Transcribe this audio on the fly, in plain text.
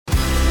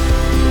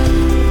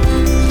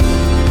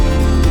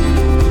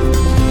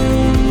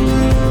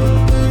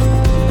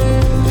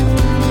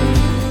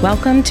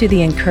Welcome to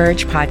the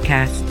Encourage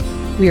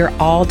podcast. We are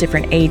all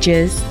different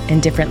ages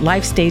and different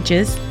life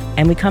stages,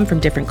 and we come from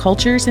different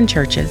cultures and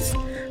churches.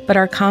 But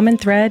our common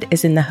thread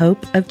is in the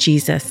hope of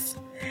Jesus.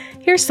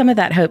 Here's some of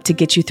that hope to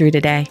get you through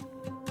today.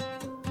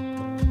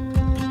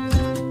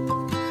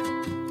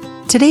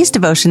 Today's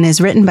devotion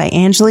is written by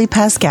Anjuli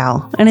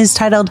Paschall and is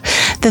titled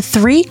The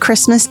 3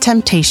 Christmas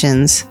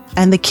Temptations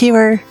and the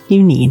Cure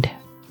You Need.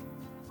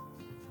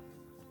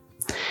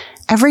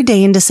 Every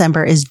day in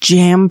December is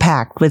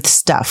jam-packed with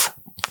stuff,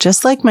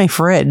 just like my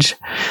fridge.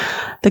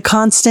 The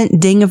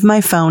constant ding of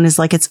my phone is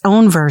like its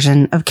own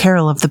version of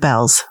Carol of the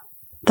Bells.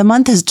 The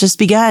month has just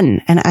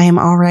begun, and I am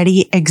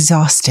already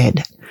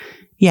exhausted.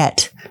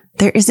 Yet,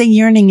 there is a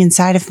yearning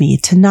inside of me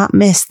to not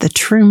miss the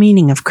true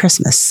meaning of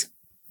Christmas.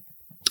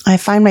 I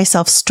find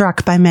myself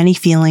struck by many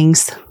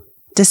feelings.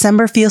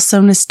 December feels so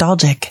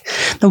nostalgic,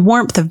 the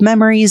warmth of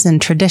memories and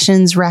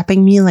traditions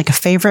wrapping me like a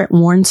favorite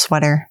worn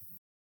sweater.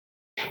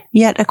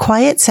 Yet a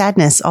quiet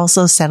sadness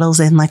also settles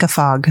in like a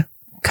fog,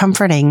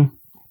 comforting,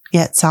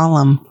 yet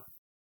solemn.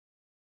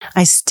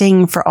 I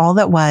sting for all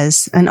that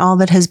was and all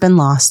that has been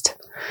lost.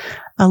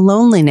 A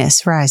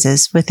loneliness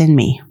rises within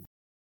me.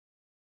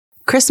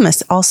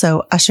 Christmas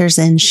also ushers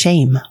in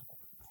shame.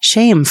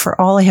 Shame for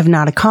all I have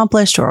not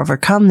accomplished or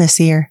overcome this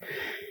year.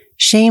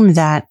 Shame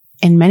that,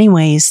 in many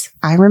ways,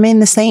 I remain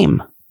the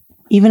same.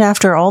 Even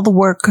after all the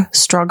work,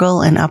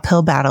 struggle, and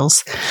uphill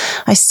battles,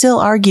 I still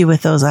argue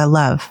with those I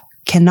love,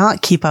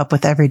 cannot keep up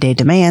with everyday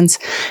demands,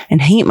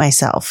 and hate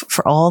myself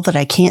for all that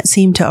I can't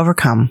seem to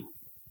overcome.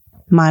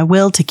 My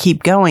will to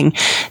keep going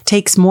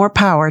takes more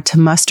power to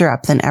muster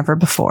up than ever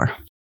before.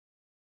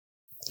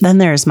 Then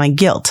there is my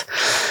guilt.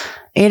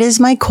 It is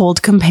my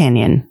cold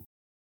companion.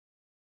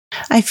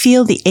 I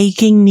feel the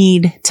aching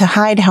need to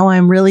hide how I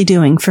am really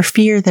doing for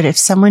fear that if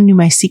someone knew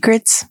my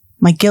secrets,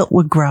 my guilt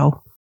would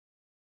grow.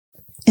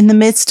 In the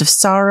midst of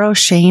sorrow,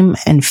 shame,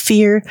 and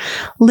fear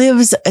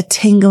lives a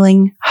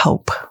tingling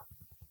hope.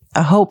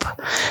 A hope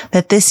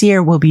that this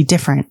year will be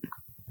different.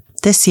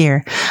 This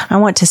year, I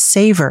want to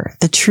savor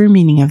the true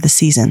meaning of the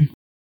season.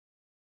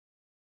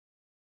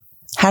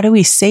 How do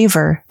we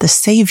savor the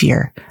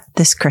Savior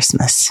this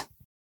Christmas?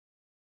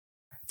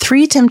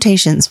 3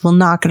 temptations will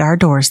knock at our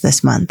doors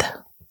this month.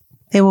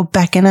 They will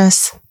beckon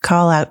us,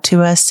 call out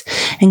to us,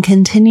 and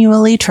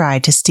continually try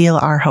to steal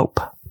our hope.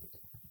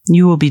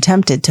 You will be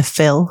tempted to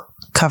fill,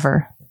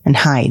 cover, and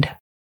hide.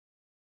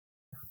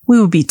 We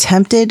will be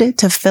tempted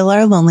to fill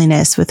our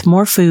loneliness with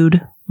more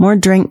food, more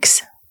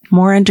drinks,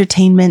 more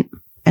entertainment,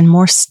 and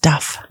more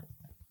stuff.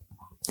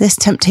 This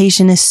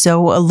temptation is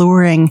so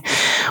alluring.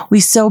 We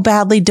so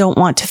badly don't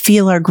want to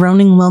feel our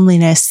groaning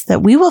loneliness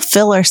that we will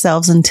fill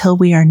ourselves until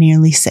we are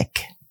nearly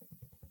sick.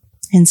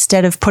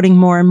 Instead of putting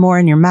more and more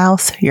in your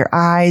mouth, your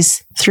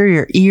eyes, through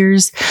your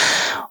ears,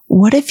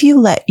 what if you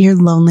let your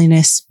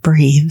loneliness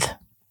breathe?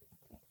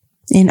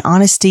 In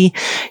honesty,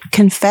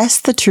 confess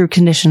the true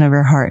condition of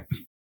your heart.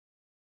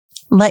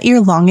 Let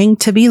your longing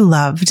to be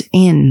loved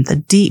in the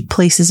deep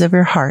places of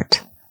your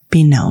heart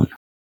be known.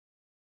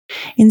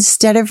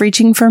 Instead of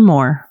reaching for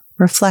more,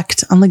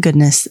 reflect on the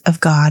goodness of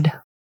God.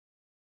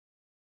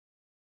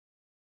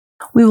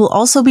 We will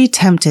also be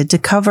tempted to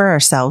cover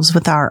ourselves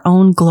with our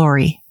own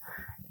glory.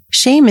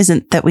 Shame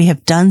isn't that we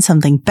have done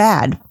something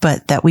bad,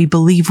 but that we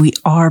believe we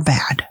are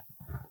bad.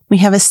 We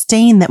have a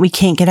stain that we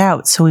can't get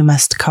out, so we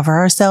must cover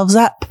ourselves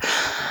up.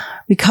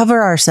 We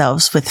cover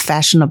ourselves with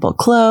fashionable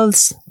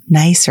clothes,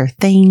 nicer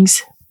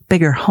things,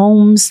 bigger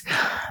homes,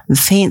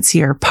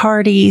 fancier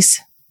parties,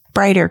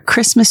 brighter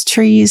Christmas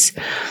trees,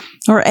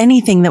 or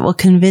anything that will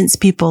convince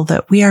people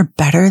that we are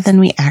better than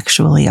we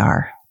actually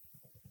are.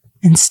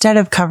 Instead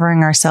of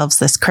covering ourselves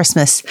this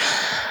Christmas,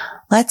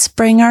 let's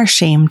bring our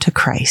shame to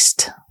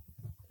Christ.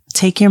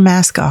 Take your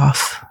mask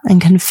off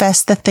and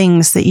confess the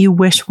things that you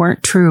wish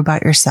weren't true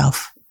about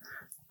yourself.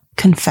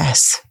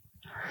 Confess.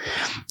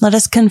 Let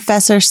us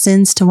confess our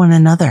sins to one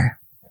another.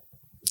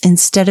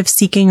 Instead of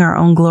seeking our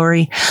own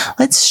glory,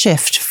 let's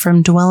shift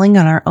from dwelling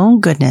on our own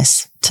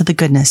goodness to the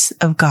goodness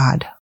of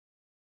God.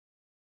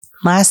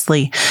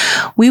 Lastly,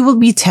 we will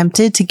be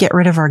tempted to get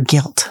rid of our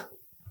guilt.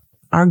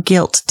 Our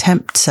guilt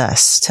tempts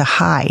us to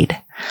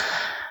hide.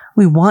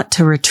 We want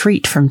to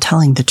retreat from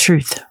telling the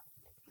truth.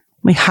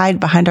 We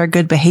hide behind our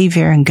good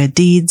behavior and good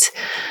deeds,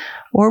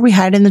 or we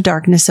hide in the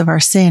darkness of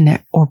our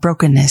sin or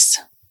brokenness.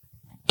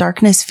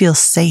 Darkness feels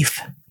safe.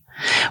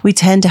 We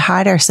tend to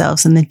hide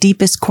ourselves in the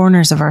deepest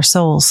corners of our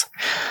souls.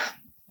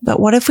 But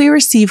what if we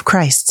receive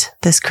Christ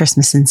this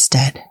Christmas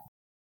instead?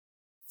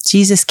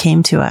 Jesus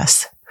came to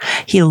us.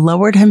 He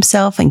lowered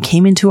himself and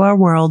came into our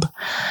world,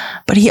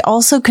 but he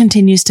also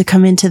continues to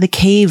come into the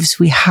caves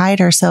we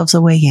hide ourselves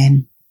away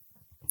in.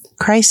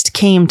 Christ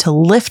came to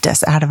lift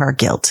us out of our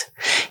guilt.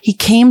 He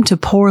came to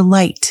pour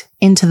light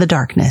into the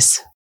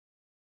darkness.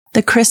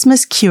 The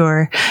Christmas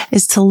cure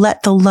is to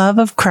let the love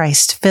of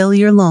Christ fill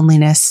your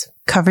loneliness,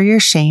 cover your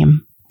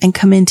shame, and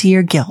come into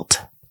your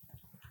guilt.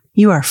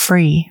 You are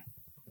free.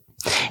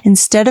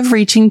 Instead of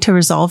reaching to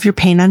resolve your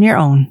pain on your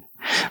own,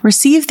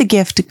 receive the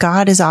gift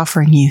God is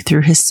offering you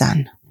through his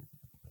Son.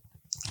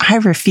 I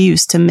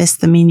refuse to miss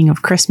the meaning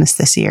of Christmas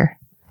this year.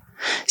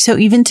 So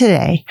even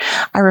today,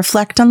 I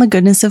reflect on the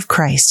goodness of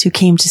Christ who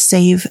came to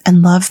save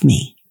and love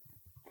me.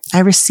 I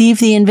receive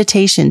the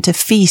invitation to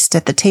feast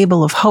at the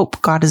table of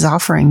hope God is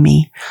offering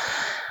me.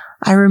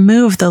 I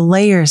remove the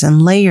layers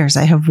and layers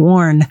I have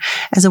worn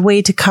as a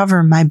way to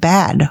cover my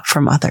bad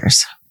from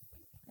others.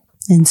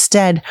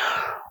 Instead,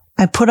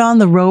 I put on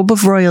the robe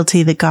of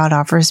royalty that God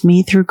offers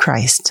me through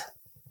Christ.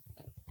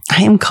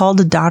 I am called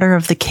a daughter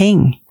of the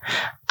King.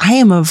 I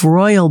am of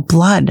royal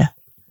blood.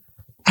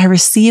 I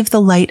receive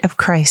the light of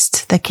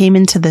Christ that came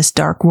into this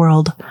dark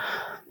world.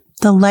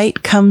 The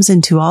light comes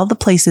into all the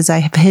places I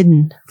have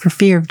hidden for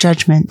fear of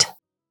judgment.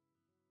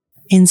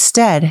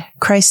 Instead,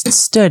 Christ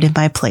stood in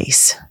my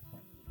place.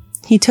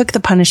 He took the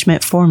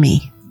punishment for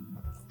me.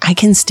 I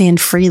can stand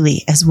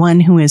freely as one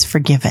who is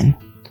forgiven.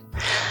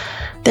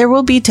 There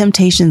will be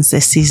temptations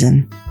this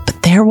season,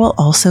 but there will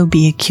also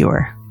be a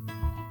cure.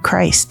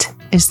 Christ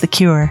is the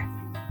cure.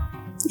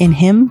 In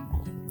Him,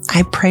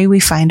 I pray we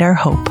find our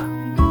hope.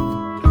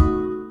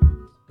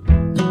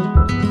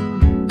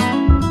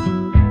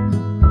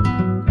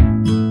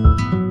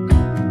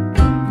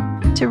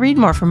 To read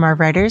more from our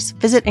writers,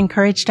 visit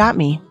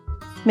encourage.me.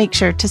 Make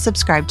sure to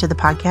subscribe to the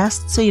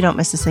podcast so you don't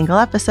miss a single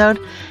episode,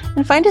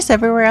 and find us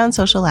everywhere on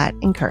social at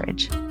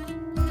Encourage.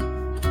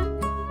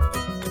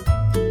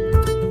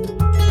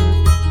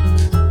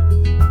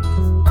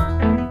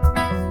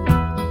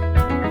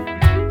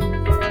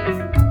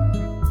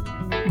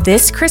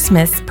 This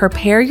Christmas,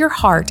 prepare your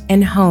heart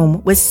and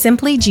home with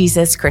Simply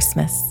Jesus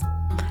Christmas,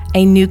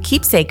 a new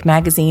keepsake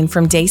magazine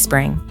from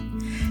Dayspring.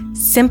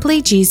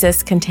 Simply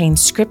Jesus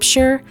contains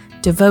scripture,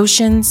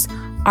 devotions,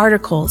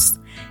 articles,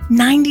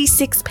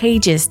 96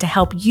 pages to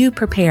help you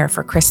prepare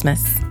for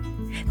Christmas.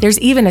 There's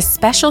even a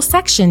special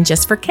section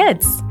just for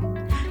kids.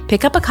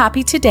 Pick up a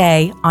copy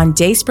today on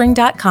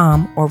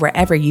dayspring.com or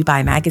wherever you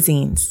buy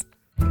magazines.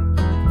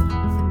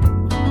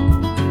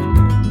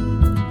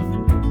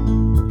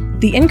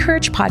 The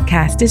Encourage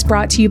podcast is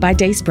brought to you by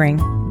Dayspring.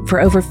 For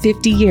over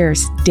 50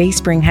 years,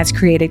 Dayspring has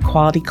created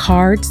quality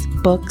cards,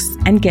 books,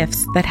 and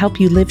gifts that help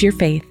you live your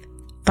faith.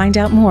 Find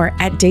out more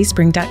at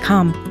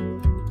dayspring.com.